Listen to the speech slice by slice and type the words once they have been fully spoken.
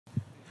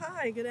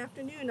Hi, good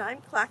afternoon. I'm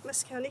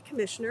Clackamas County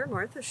Commissioner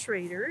Martha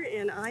Schrader,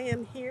 and I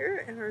am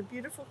here at our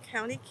beautiful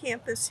county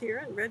campus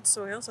here in Red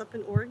Soils up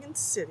in Oregon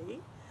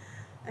City.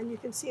 And you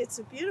can see it's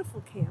a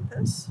beautiful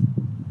campus.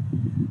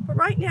 But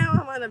right now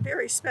I'm on a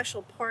very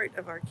special part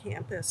of our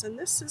campus, and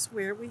this is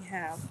where we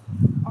have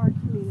our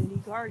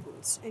community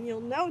gardens. And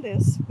you'll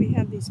notice we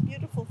have these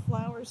beautiful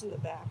flowers in the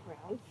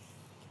background.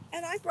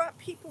 And I brought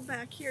people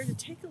back here to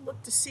take a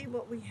look to see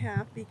what we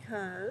have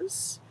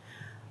because,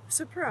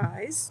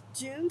 surprise,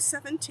 June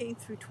 17th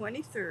through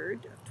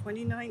 23rd of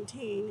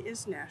 2019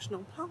 is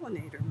National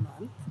Pollinator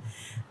Month.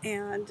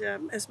 And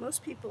as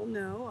most people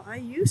know, I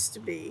used to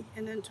be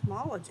an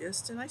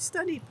entomologist and I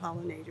studied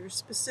pollinators,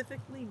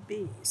 specifically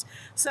bees.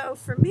 So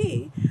for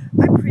me,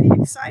 I'm pretty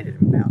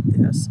excited about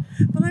this.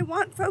 But I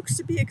want folks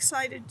to be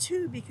excited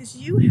too because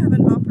you have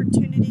an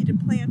opportunity to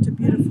plant a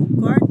beautiful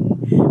garden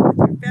with your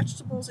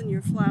vegetables and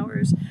your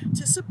flowers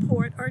to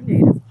support our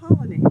native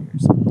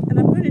pollinators. And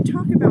I'm going to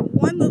talk about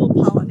one little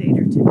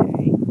pollinator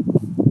today.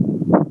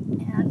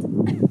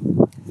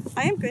 And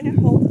I am going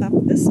to hold up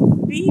this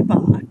bee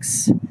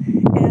box.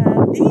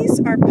 And these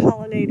are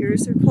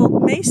pollinators. They're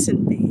called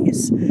mason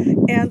bees.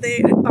 And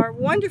they are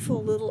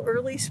wonderful little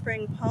early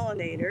spring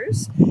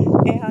pollinators.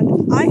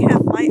 And I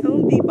have my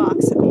own bee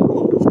box at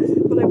home,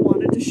 but I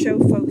wanted to show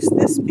folks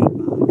this bee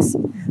box.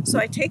 So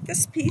I take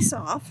this piece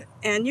off,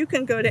 and you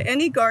can go to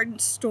any garden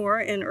store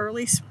in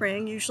early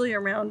spring, usually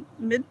around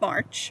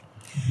mid-March,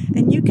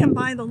 and you can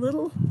buy the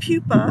little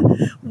pupa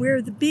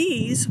where the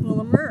bees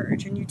will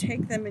emerge. And you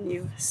take them and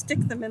you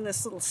stick them in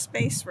this little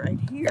space right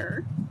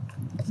here.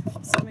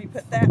 So let me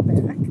put that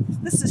back.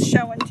 This is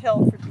show and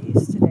tell for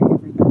bees today,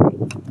 everybody.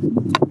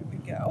 There we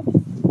go.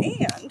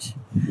 And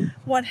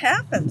what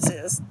happens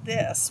is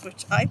this,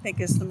 which I think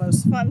is the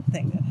most fun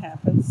thing that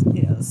happens,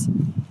 is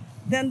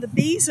then the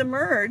bees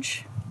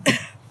emerge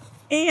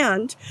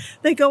and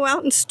they go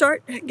out and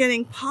start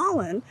getting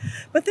pollen,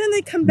 but then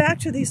they come back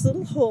to these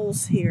little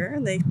holes here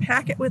and they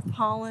pack it with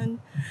pollen,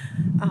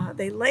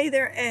 they lay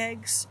their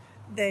eggs,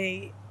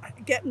 they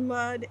get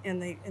mud,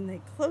 and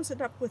they close it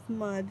up with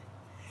mud.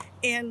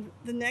 And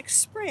the next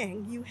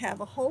spring, you have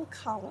a whole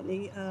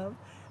colony of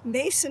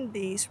mason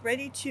bees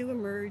ready to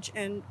emerge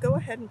and go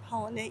ahead and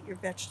pollinate your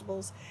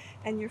vegetables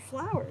and your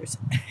flowers.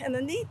 And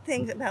the neat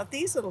thing about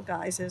these little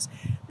guys is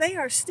they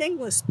are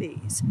stingless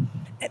bees.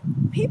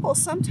 And people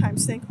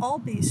sometimes think all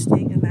bees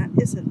sting, and that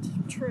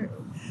isn't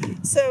true.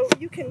 So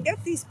you can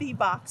get these bee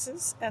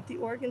boxes at the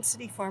Oregon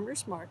City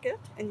Farmers Market,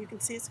 and you can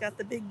see it's got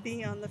the big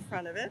bee on the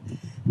front of it,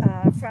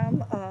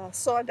 from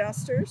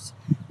Sawdusters,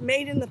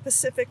 made in the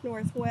Pacific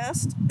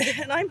Northwest.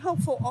 And I'm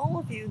hopeful all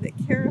of you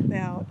that care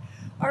about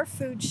our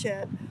food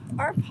shed,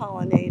 our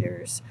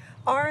pollinators,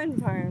 our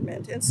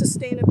environment, and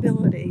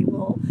sustainability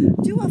will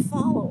do a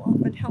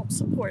follow-up and help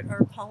support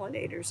our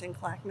pollinators in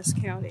Clackamas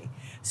County.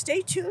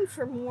 Stay tuned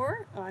for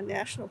more on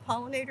National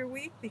Pollinator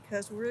Week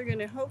because we're going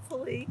to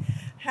hopefully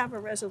have a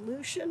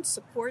resolution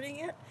supporting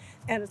it.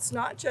 And it's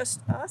not just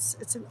us,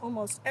 it's in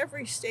almost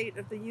every state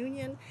of the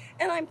union.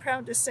 And I'm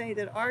proud to say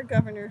that our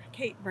Governor,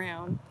 Kate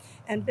Brown,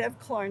 and Bev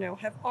Clarno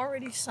have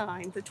already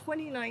signed the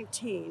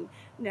 2019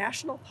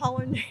 National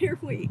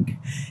Pollinator Week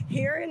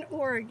here in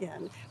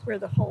Oregon, where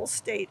the whole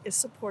state is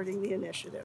supporting the initiative.